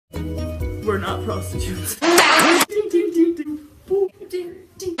We're not prostitutes.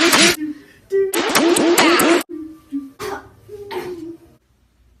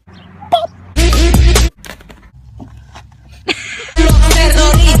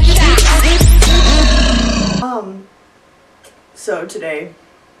 So today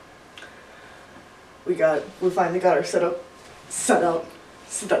we finally got our setup set up.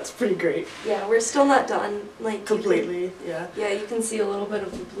 So that's pretty great. Yeah, we're still not done. Like completely, yeah. Yeah, you can see a little bit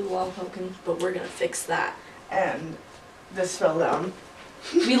of the blue wall poking, but we're gonna fix that. And this fell down.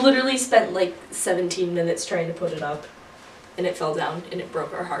 We literally spent like 17 minutes trying to put it up, and it fell down, and it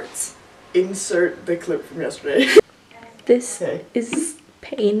broke our hearts. Insert the clip from yesterday. This is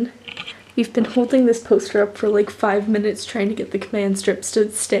pain. We've been holding this poster up for like 5 minutes trying to get the command strips to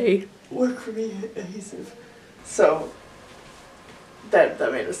stay. Work for me, adhesive. So, that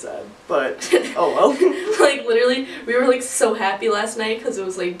made us sad, but oh well. Like literally, we were like so happy last night because it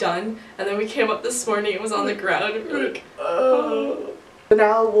was like done, and then we came up this morning, it was on the ground, and we were like, oh.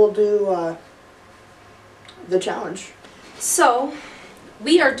 Now we'll do the challenge. So,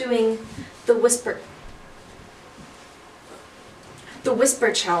 we are doing the whisper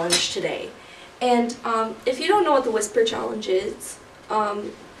challenge today. And if you don't know what the whisper challenge is,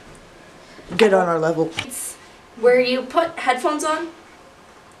 get on our level. It's where you put headphones on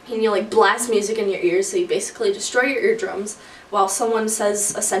and you like blast music in your ears, so you basically destroy your eardrums while someone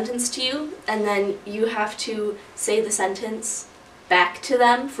says a sentence to you, and then you have to say the sentence back to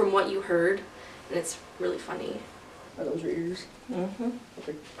them from what you heard, and it's really funny. Are those your ears? Mm-hmm.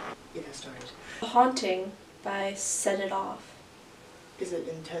 Okay. Yeah, started. Haunting by Set It Off. Is it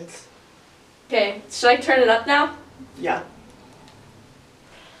intense? Okay, should I turn it up now? Yeah.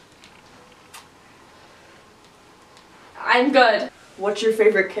 I'm good. What's your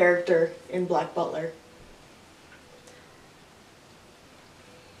favorite character in Black Butler?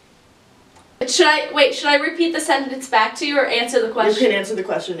 Should I repeat the sentence back to you or answer the question? You can answer the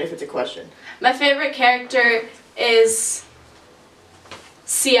question if it's a question. My favorite character is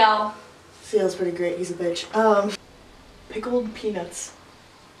CL. CL's pretty great, he's a bitch. Pickled peanuts.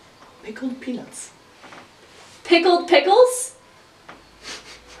 Pickled peanuts. Pickled pickles?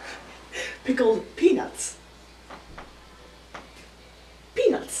 Pickled peanuts.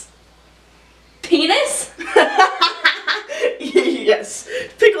 Peanuts. Penis? Yes,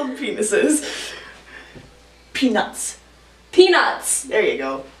 pickled penises. Peanuts. Peanuts. There you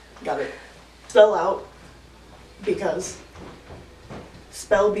go. Got it. Spell out because.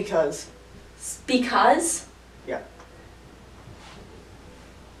 Spell because. Because? Yeah.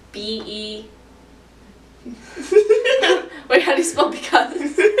 B-E. Wait, how do you spell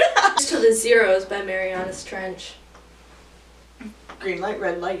because? To the Zeros by Marianas Trench. Green light,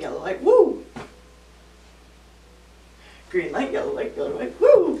 red light, yellow light, woo! Green light, yellow light,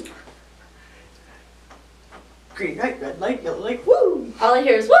 woo! Green light, red light, yellow light, woo! All I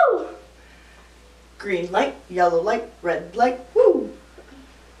hear is woo! Green light, yellow light, red light, woo!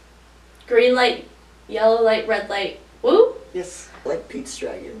 Green light, yellow light, red light, woo? Yes, I like Pete's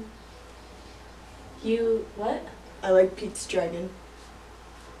Dragon. You, what? I like Pete's Dragon.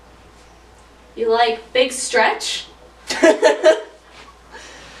 You like Big Stretch?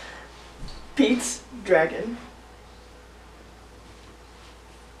 Pete's Dragon.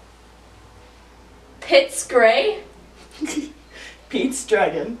 Pitts Gray? Pete's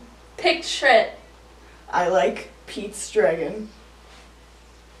Dragon. Picture it. I like Pete's Dragon.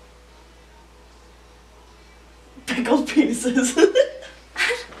 Pickled penises. I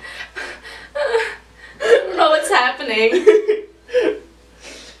don't know what's happening.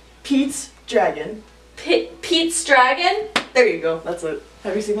 Pete's Dragon. Pete's Dragon? There you go, that's it.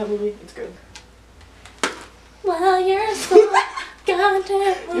 Have you seen that movie? It's good. Well, you're so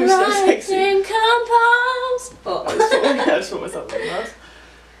goddamn You're so right sexy. and composed. Oh. I just put myself in that.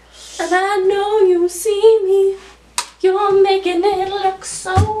 And I know you see me. You're making it look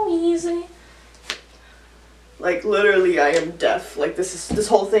so easy. Like, literally, I am deaf. Like, this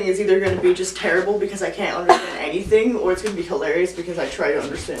whole thing is either going to be just terrible because I can't understand anything, or it's going to be hilarious because I try to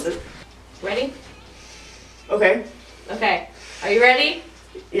understand it. Ready? Okay. Okay. Are you ready?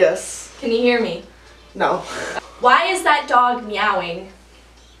 Yes. Can you hear me? No. Why is that dog meowing?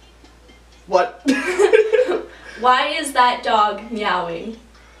 What? Why is that dog meowing?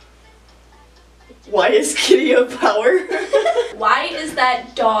 Why is Kitty a power? Why is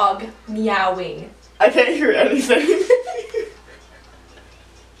that dog meowing? I can't hear anything.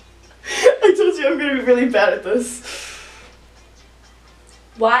 I told you I'm gonna be really bad at this.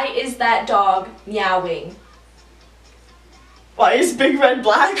 Why is that dog meowing? Why is Big Red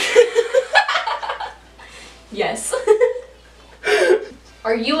black? Yes.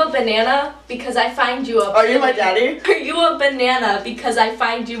 Are you a banana? Because I find you appealing. Are you my daddy? Are you a banana? Because I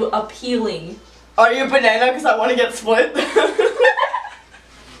find you appealing. Are you a banana? Because I want to get split.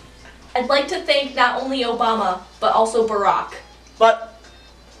 I'd like to thank not only Obama, but also Barack. But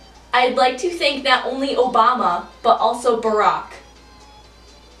I'd like to thank not only Obama, but also Barack.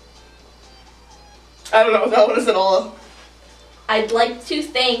 I don't know what that one is at all. I'd like to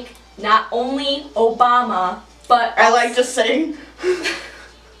thank not only Obama, but I like to sing.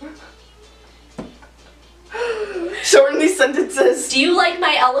 Shorten these sentences. Do you like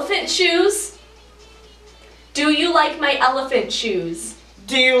my elephant shoes? Do you like my elephant shoes?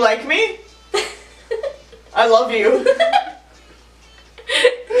 Do you like me? I love you.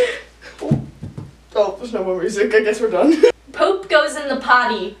 Oh, there's no more music. I guess we're done. Poop goes in the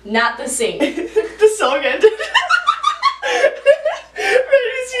potty, not the sink. The song ended.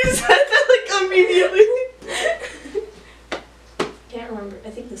 Right as you said that, like, immediately. Can't remember. I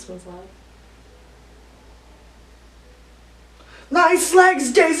think this one's loud. Nice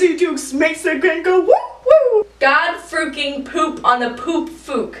legs, Daisy Dukes makes the grain go woo woo. God freaking poop on a poop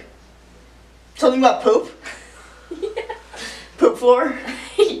fook. Something about poop? Yeah. Poop floor?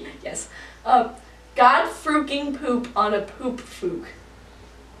 Yes. God freaking poop on a poop fook.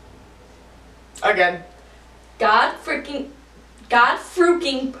 Again. God freaking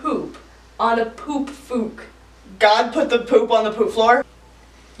poop on a poop fook. God put the poop on the poop floor.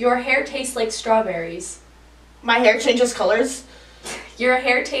 Your hair tastes like strawberries. My hair changes colors. Your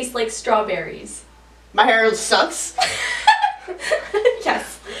hair tastes like strawberries. My hair sucks.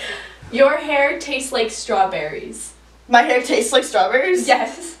 Yes. Your hair tastes like strawberries. My hair tastes like strawberries?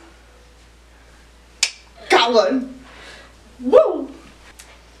 Yes. Got one. Woo!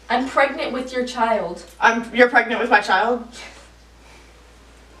 I'm pregnant with your child. You're pregnant with my child?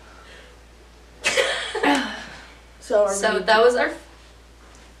 So that was our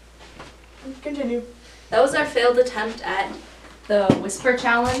continue. That was our failed attempt at the whisper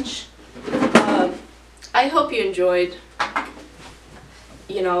challenge. I hope you enjoyed.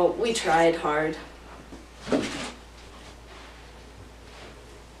 You know, we tried hard.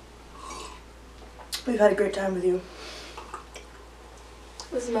 We've had a great time with you.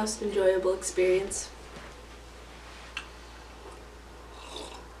 It was the most enjoyable experience.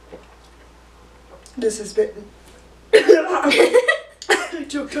 This has been... I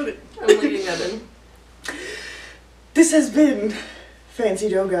choked on it. I'm leaving that in. This has been Fancy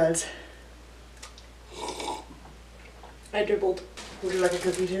Dough Gods. I dribbled. Would you like a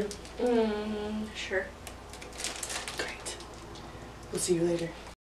cookie too? Sure. Great. We'll see you later.